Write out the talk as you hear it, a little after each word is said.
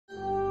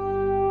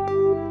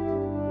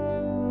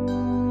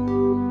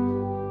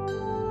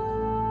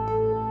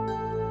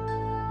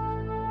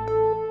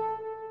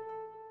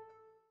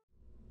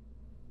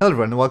Hello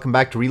everyone and welcome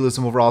back to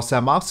Realism Overall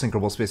Sandbox,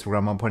 Synchrable Space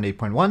Program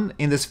 1.8.1.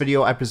 In this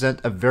video I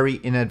present a very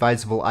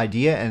inadvisable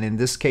idea, and in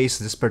this case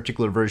this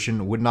particular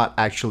version would not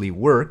actually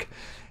work,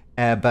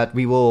 but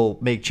we will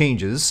make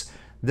changes.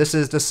 This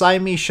is the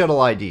Siamese shuttle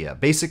idea,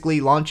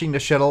 basically launching the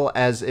shuttle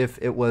as if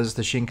it was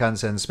the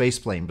Shinkansen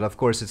spaceplane, but of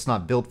course it's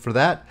not built for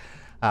that,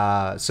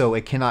 so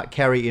it cannot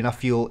carry enough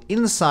fuel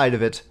inside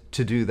of it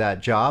to do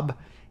that job.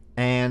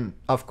 And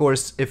of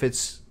course, if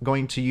it's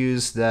going to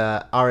use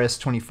the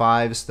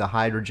RS-25s, the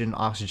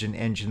hydrogen-oxygen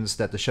engines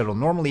that the shuttle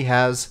normally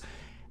has,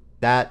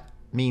 that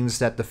means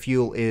that the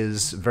fuel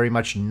is very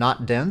much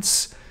not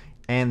dense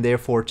and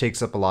therefore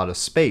takes up a lot of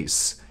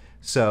space.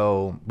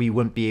 So we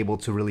wouldn't be able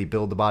to really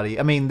build the body.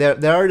 I mean,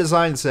 there are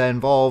designs that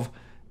involve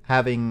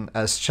having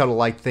a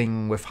shuttle-like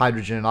thing with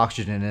hydrogen and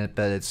oxygen in it,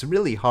 but it's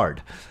really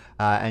hard.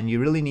 And you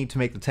really need to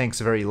make the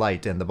tanks very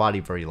light and the body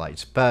very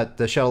light. But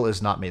the shuttle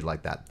is not made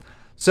like that.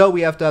 So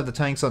we have to have the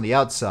tanks on the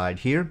outside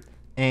here,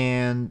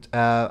 and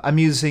I'm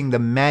using the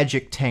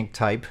magic tank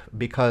type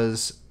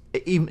because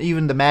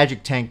even the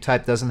magic tank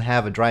type doesn't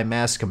have a dry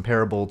mass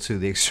comparable to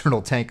the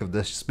external tank of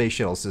the space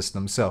shuttle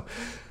system. So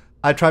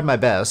I tried my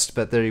best,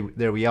 but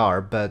there we are.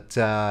 But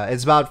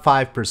it's about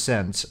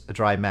 5%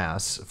 dry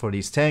mass for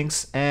these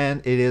tanks,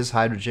 and it is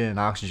hydrogen and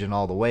oxygen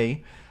all the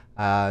way.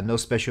 No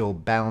special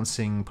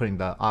balancing, putting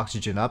the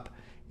oxygen up.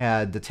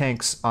 The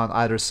tanks on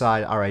either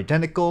side are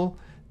identical.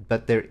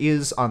 But there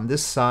is on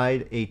this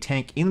side a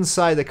tank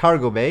inside the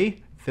cargo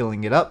bay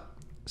filling it up.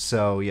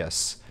 So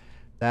yes,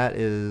 that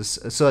is,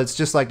 so it's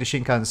just like the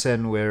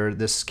Shinkansen where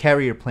this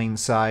carrier plane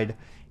side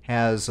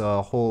has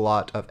a whole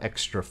lot of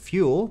extra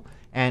fuel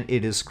and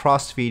it is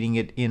cross-feeding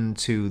it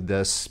into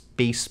the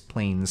space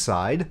plane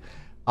side.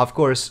 Of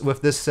course,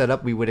 with this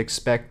setup we would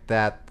expect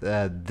that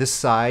this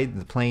side,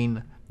 the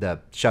plane,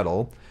 the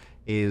shuttle,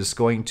 is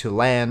going to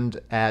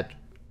land at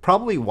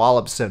probably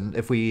Wallopson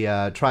if we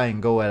try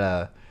and go at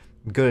a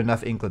good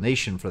enough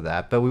inclination for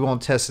that, but we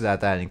won't test it at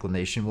that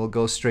inclination. We'll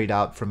go straight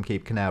out from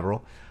Cape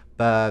Canaveral.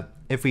 But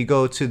if we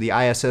go to the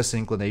ISS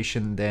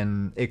inclination,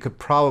 then it could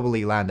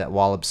probably land at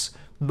Wallops,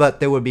 but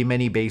there would be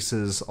many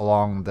bases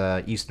along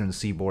the eastern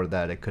seaboard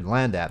that it could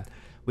land at.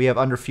 We have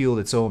underfueled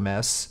its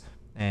OMS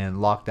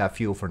and locked that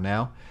fuel for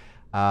now,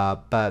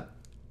 but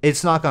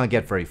it's not going to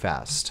get very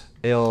fast.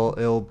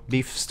 It'll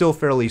be still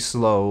fairly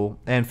slow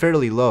and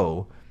fairly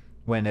low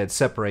when it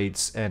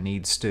separates and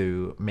needs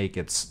to make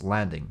its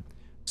landing.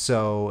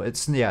 So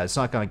it's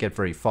not going to get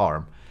very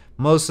far.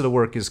 Most of the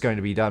work is going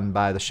to be done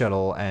by the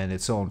shuttle and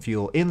its own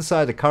fuel.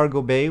 Inside the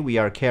cargo bay, we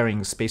are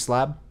carrying Space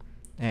Lab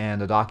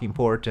and the docking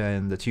port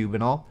and the tube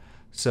and all.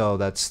 So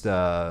that's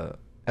the,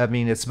 I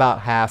mean, it's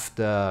about half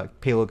the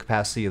payload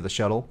capacity of the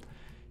shuttle.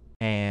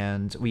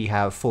 And we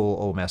have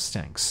full OMS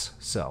tanks.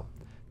 So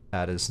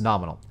that is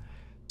nominal.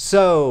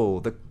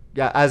 So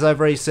as I've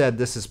already said,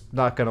 this is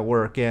not going to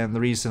work. And the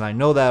reason I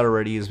know that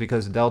already is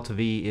because Delta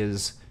V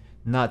is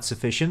not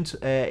sufficient.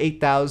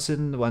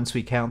 8,000 once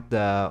we count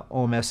the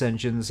OMS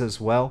engines as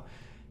well,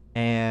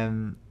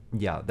 and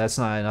yeah, that's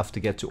not enough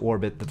to get to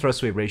orbit. The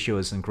thrust weight ratio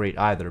isn't great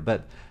either,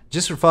 but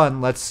just for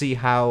fun, let's see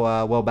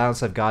how well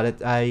balanced I've got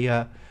it.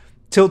 I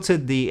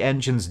tilted the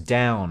engines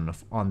down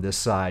on this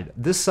side.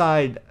 This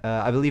side,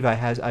 I believe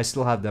I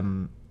still have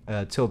them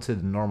tilted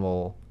in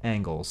normal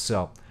angles,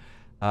 so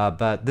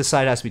but this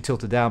side has to be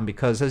tilted down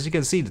because, as you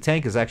can see, the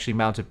tank is actually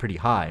mounted pretty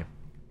high.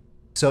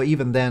 So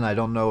even then, I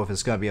don't know if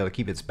it's going to be able to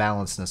keep its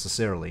balance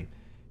necessarily.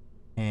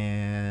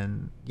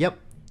 And yep,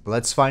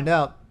 let's find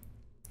out.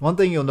 One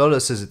thing you'll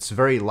notice is it's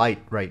very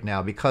light right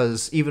now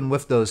because even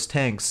with those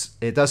tanks,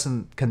 it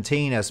doesn't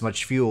contain as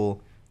much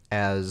fuel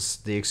as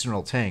the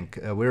external tank.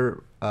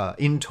 We're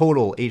in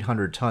total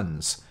 800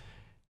 tons.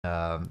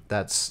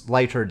 That's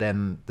lighter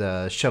than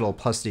the shuttle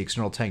plus the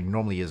external tank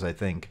normally is, I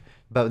think.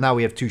 But now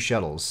we have two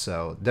shuttles,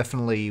 so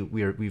definitely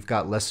we've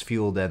got less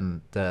fuel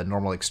than the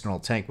normal external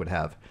tank would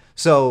have.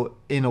 So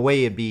in a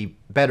way, it'd be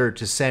better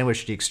to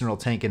sandwich the external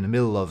tank in the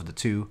middle of the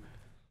two,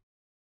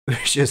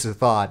 which is a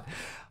thought.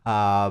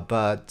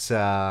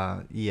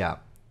 Yeah,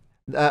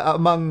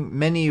 among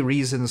many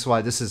reasons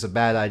why this is a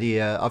bad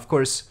idea, of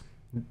course,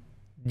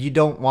 you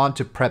don't want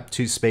to prep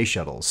two space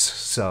shuttles.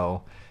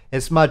 So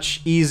it's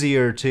much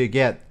easier to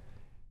get,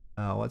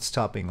 what's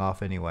topping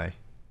off anyway?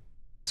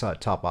 Saw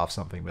it top off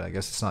something, but I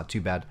guess it's not too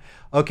bad.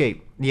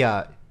 Okay,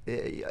 yeah.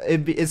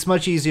 It's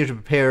much easier to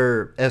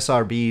prepare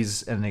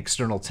SRBs and an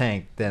external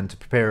tank than to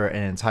prepare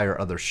an entire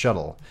other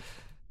shuttle.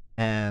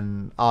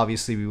 And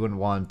obviously we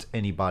wouldn't want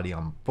anybody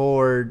on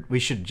board. We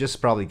should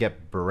just probably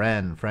get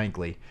Buran,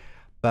 frankly.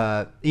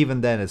 But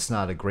even then, it's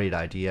not a great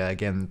idea.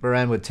 Again,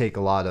 Buran would take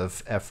a lot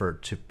of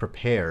effort to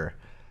prepare.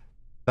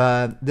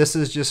 But this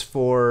is just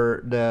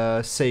for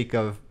the sake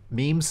of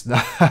memes.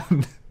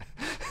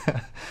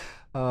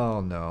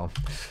 Oh no.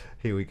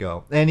 Here we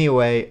go.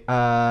 Anyway,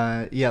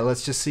 yeah,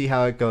 let's just see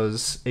how it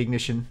goes.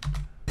 Ignition.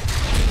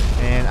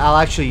 And I'll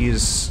actually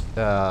use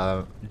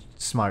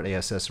Smart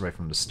ASS right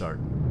from the start,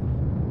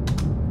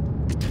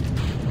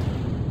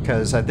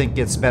 because I think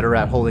it's better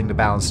at holding the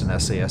balance than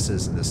SAS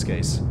is in this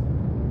case.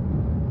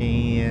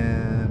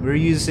 And we're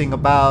using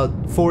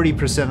about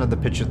 40% of the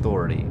pitch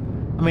authority.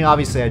 I mean,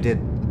 obviously I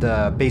did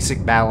the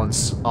basic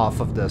balance off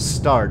of the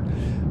start,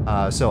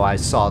 so I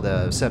saw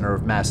the center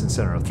of mass and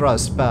center of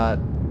thrust, but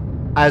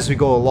as we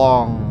go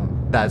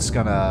along, that's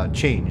gonna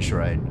change,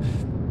 right?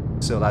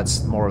 So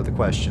that's more of the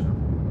question.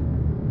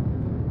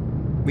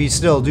 We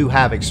still do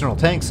have external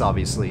tanks,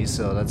 obviously,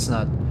 so that's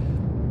not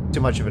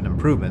too much of an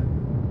improvement.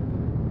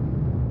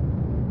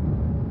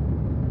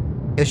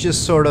 It's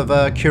just sort of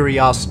a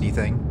curiosity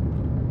thing.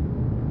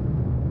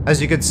 As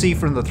you can see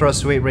from the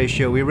thrust-weight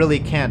ratio, we really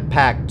can't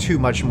pack too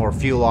much more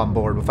fuel on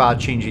board without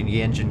changing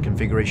the engine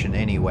configuration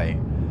anyway.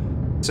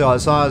 So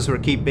as long as we're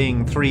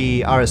keeping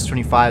 3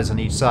 RS-25s on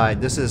each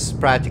side, this is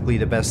practically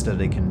the best that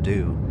it can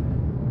do.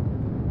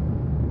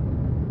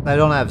 I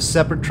don't have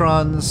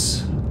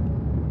Separatrons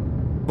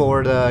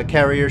for the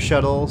carrier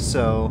shuttle,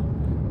 so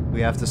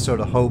we have to sort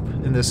of hope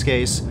in this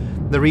case.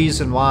 The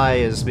reason why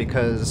is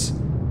because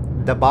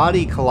the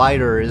body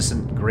collider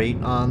isn't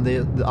great on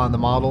the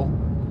model.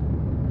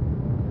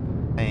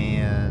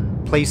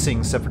 And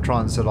placing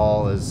Separatrons at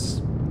all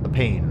is a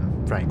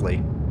pain,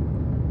 frankly.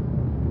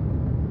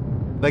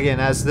 But again,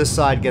 as this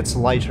side gets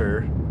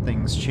lighter,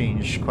 things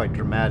change quite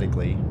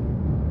dramatically.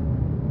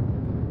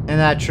 And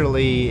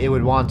naturally, it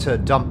would want to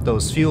dump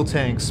those fuel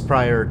tanks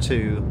prior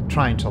to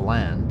trying to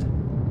land.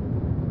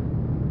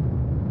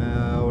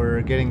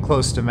 We're getting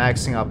close to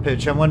maxing out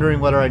pitch. I'm wondering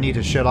whether I need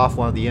to shut off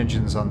one of the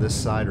engines on this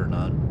side or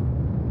not.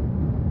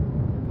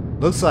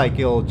 Looks like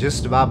you'll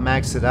just about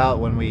max it out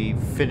when we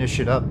finish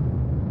it up.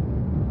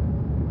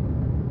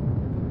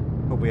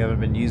 Hope we haven't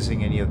been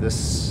using any of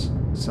this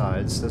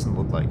sides. Doesn't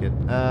look like it.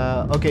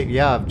 Okay,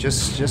 yeah,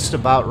 just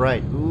about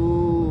right.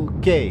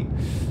 Okay.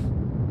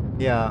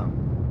 Yeah.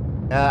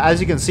 As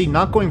you can see,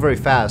 not going very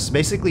fast.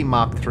 Basically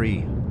Mach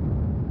 3.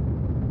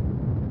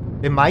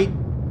 It might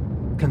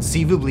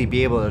conceivably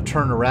be able to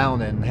turn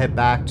around and head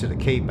back to the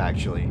Cape,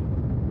 actually.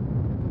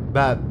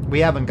 But we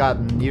haven't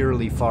gotten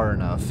nearly far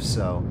enough,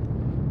 so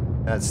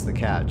that's the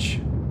catch.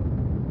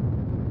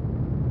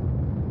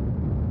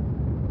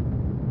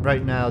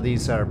 Right now,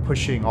 these are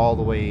pushing all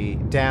the way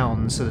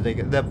down so that they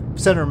get, the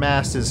center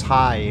mass is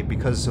high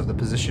because of the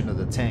position of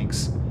the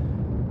tanks.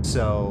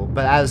 So,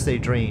 but as they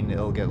drain,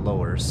 it'll get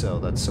lower. So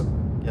that's,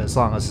 as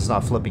long as it's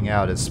not flipping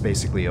out, it's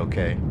basically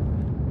okay.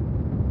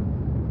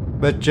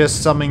 But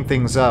just summing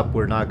things up,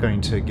 we're not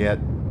going to get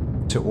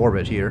to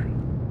orbit here.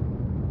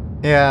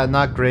 Yeah,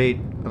 not great.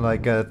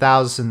 Like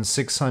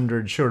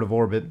 1,600 short of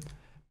orbit.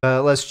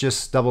 Let's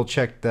just double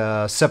check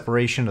the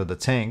separation of the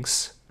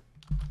tanks.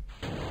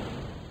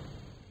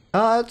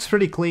 It's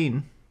pretty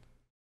clean.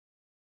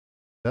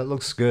 That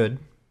looks good.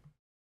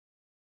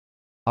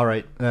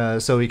 Alright,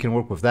 so we can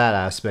work with that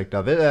aspect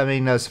of it. I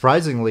mean,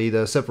 surprisingly,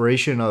 the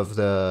separation of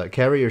the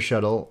carrier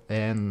shuttle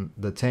and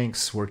the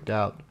tanks worked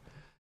out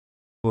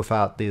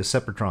without the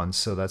Separatrons,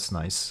 so that's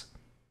nice.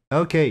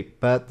 Okay,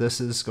 but this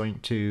is going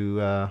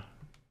to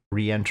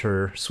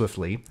re-enter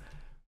swiftly.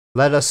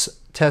 Let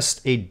us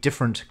test a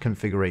different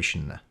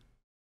configuration.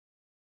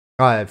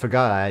 Oh, I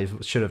forgot I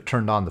should have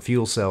turned on the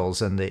fuel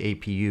cells and the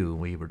APU.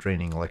 We were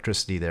draining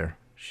electricity there.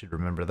 Should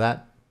remember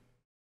that.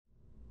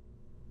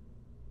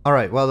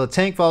 Alright, well the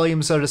tank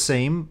volumes are the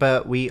same,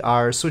 but we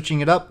are switching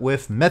it up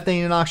with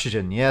methane and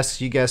oxygen. Yes,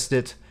 you guessed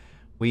it.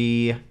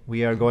 We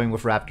are going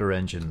with Raptor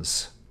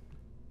engines.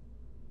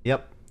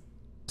 Yep.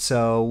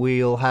 So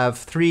we'll have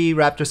 3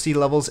 Raptor sea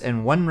levels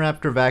and 1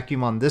 Raptor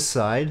vacuum on this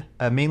side,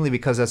 mainly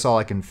because that's all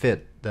I can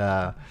fit.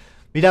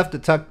 We'd have to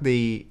tuck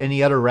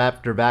any other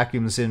Raptor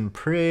vacuums in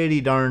pretty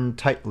darn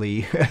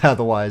tightly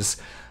otherwise,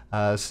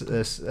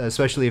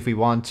 especially if we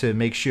want to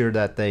make sure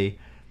that they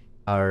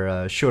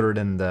are shorter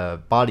than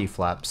the body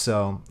flap.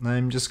 So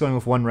I'm just going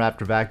with 1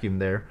 Raptor vacuum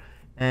there.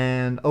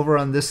 And over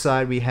on this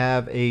side we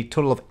have a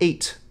total of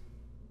 8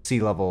 sea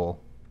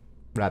level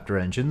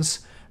Raptor engines.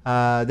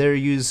 They're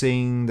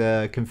using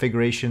the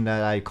configuration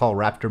that I call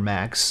Raptor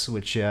Max,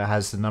 which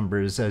has the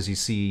numbers as you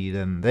see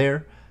them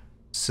there.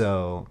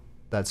 So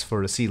that's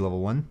for the sea level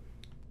one.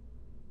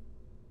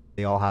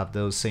 They all have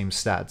those same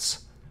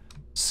stats.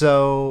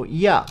 So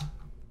yeah,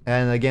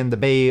 and again the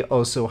bay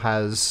also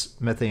has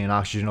methane and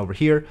oxygen over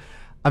here.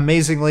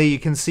 Amazingly, you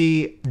can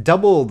see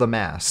double the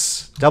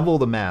mass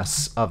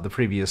of the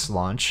previous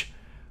launch.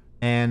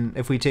 And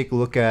if we take a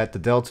look at the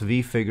Delta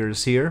V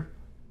figures here,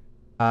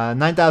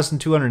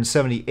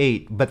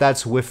 9,278, but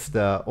that's with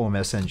the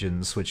OMS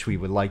engines, which we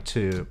would like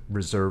to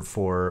reserve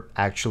for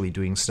actually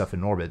doing stuff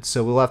in orbit.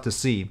 So we'll have to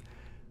see.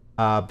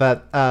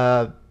 But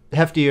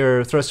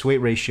heftier thrust-weight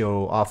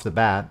ratio off the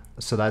bat,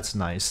 so that's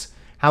nice.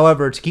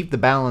 However, to keep the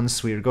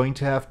balance, we are going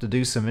to have to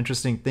do some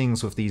interesting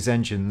things with these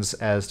engines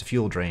as the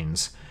fuel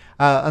drains.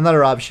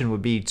 Another option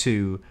would be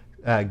to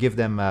give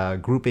them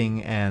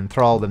grouping and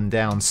throttle them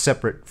down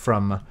separate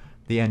from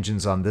the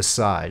engines on this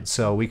side.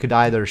 So we could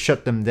either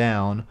shut them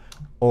down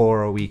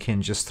or we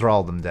can just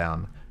throttle them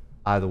down.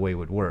 Either way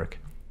would work.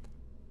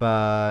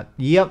 But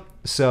yep,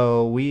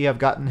 so we have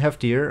gotten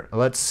heftier.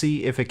 Let's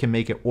see if it can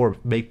make it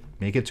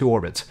make it to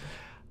orbit.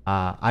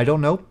 I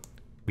don't know.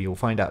 We will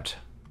find out.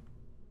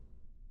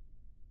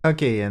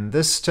 Okay, and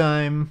this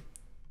time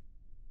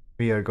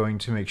we are going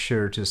to make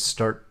sure to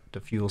start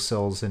the fuel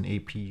cells in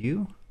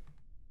APU.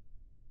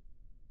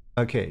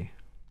 Okay.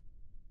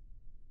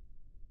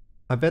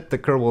 I bet the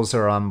Kerbals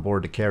are on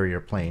board the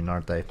carrier plane,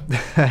 aren't they?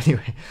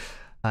 Anyway,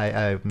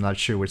 I'm not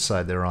sure which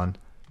side they're on.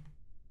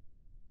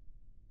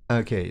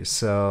 Okay,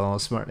 so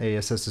Smart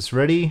ASS is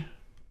ready.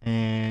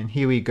 And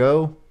here we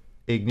go.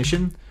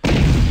 Ignition.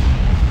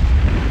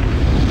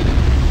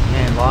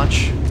 And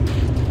launch.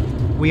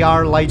 We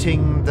are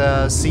lighting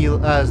the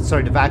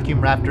the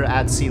vacuum Raptor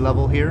at sea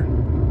level here.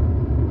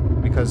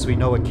 Because we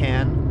know it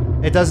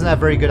can. It doesn't have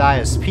very good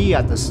ISP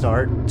at the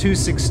start.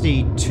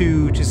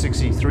 262,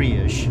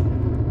 263-ish.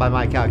 By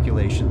my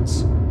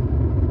calculations.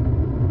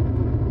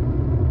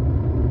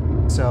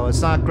 So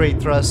it's not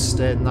great thrust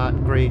and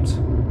not great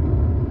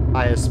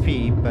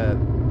ISP, but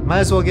might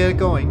as well get it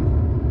going.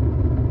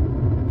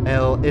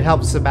 It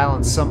helps to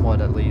balance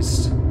somewhat at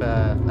least.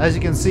 But as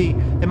you can see,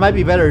 it might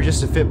be better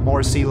just to fit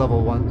more sea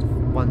level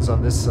ones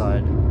on this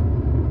side.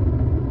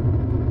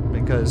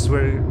 Because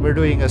we're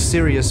doing a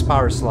serious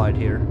power slide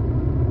here.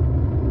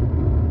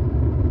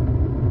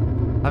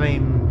 I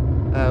mean,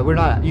 we're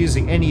not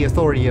using any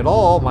authority at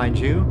all, mind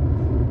you.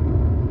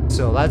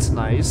 So that's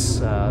nice.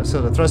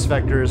 So the thrust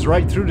vector is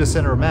right through the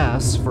center of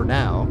mass for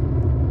now.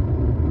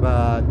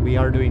 But we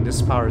are doing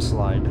this power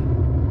slide.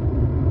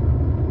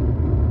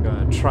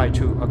 Gonna try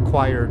to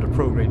acquire the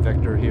prograde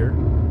vector here.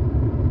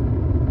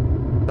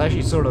 It's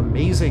actually sort of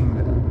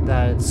amazing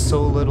that it's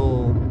so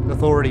little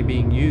authority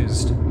being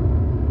used.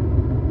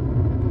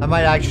 I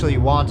might actually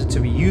want it to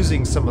be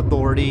using some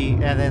authority,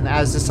 and then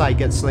as the side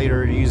gets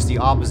later, use the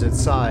opposite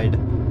side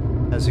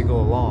as we go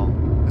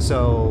along.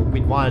 So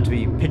we'd want it to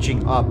be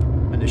pitching up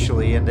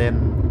initially, and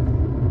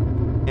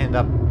then end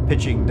up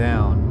pitching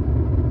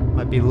down.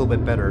 Might be a little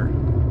bit better.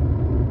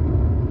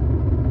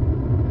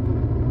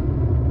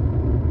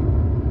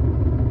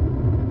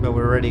 But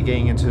we're already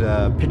getting into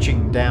the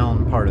pitching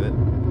down part of it.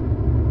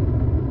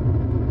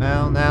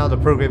 Well, now the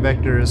prograde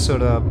vector is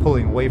sort of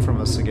pulling away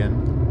from us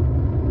again.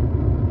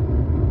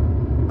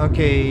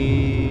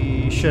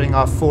 Okay, shutting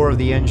off 4 of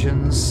the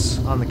engines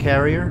on the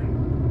carrier.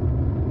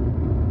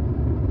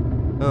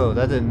 Oh,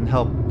 that didn't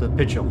help the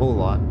pitch a whole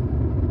lot.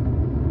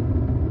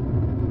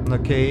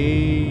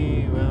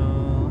 Okay,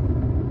 well...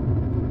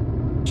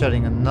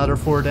 shutting another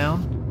 4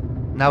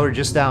 down. Now we're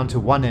just down to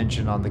 1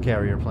 engine on the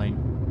carrier plane.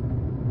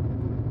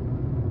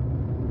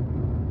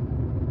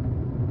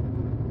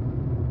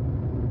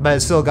 But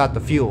it's still got the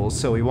fuel,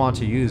 so we want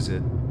to use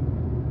it.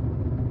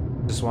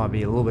 Just want to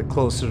be a little bit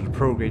closer to the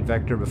prograde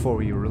vector before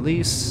we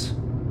release.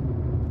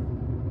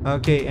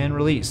 Okay, and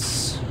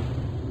release.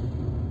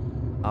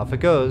 Off it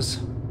goes.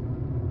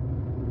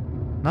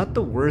 Not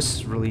the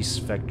worst release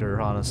vector,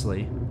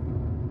 honestly.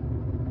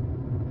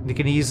 You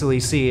can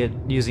easily see it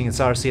using its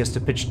RCS to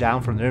pitch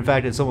down from there. In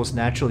fact, it's almost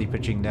naturally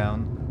pitching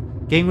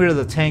down. Getting rid of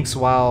the tanks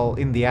while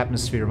in the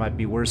atmosphere might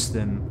be worse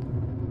than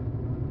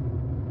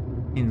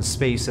in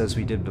space as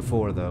we did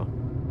before, though.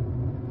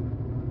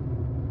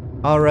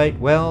 Alright,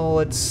 well,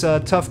 it's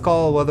a tough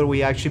call whether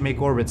we actually make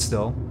orbit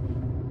still.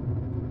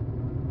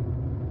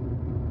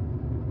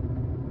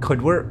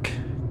 Could work.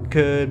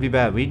 Could be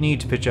bad. We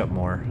need to pitch up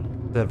more.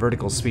 The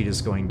vertical speed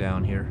is going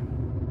down here.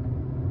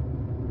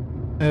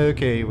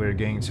 Okay, we're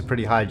getting to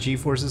pretty high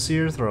G-forces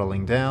here,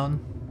 throttling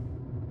down.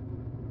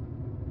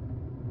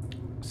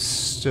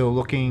 Still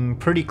looking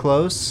pretty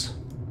close.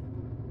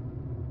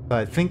 But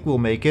I think we'll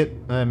make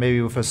it.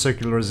 Maybe with a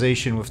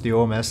circularization with the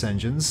OMS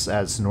engines,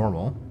 as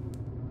normal.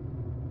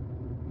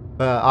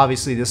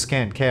 Obviously this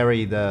can't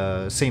carry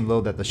the same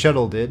load that the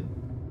shuttle did.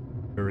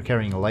 We're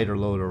carrying a lighter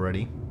load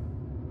already.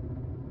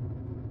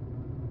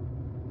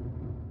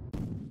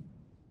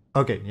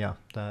 Okay, yeah,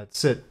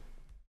 that's it.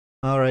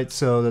 Alright,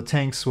 so the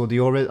tanks will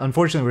deorbit.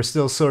 Unfortunately, we're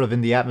still sort of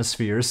in the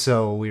atmosphere,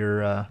 so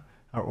we're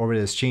our orbit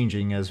is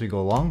changing as we go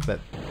along,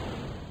 but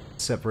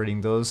separating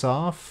those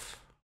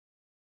off.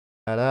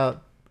 That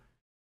out.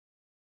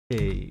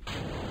 Okay.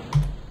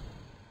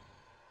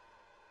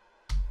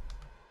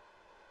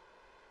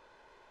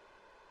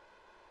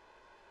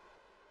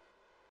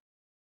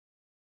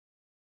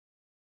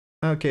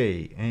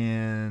 Okay,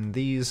 and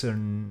these are,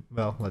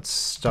 well, let's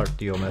start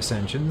the OMS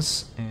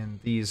engines, and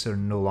these are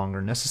no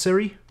longer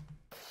necessary.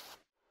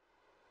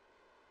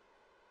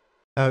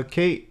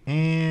 Okay,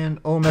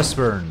 and OMS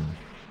burn.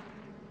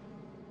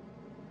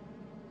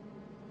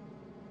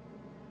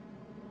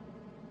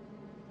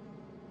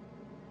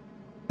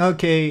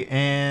 Okay,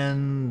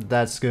 and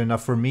that's good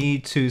enough for me,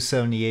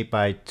 278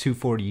 by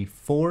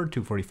 244,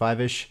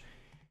 245-ish.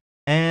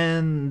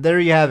 And there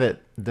you have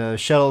it. The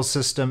shuttle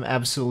system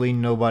absolutely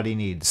nobody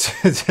needs.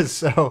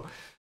 So,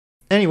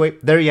 anyway,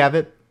 there you have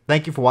it.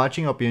 Thank you for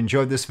watching. Hope you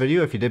enjoyed this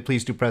video. If you did,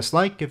 please do press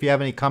like. If you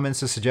have any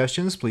comments or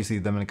suggestions, please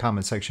leave them in the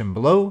comment section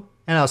below.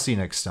 And I'll see you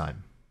next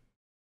time.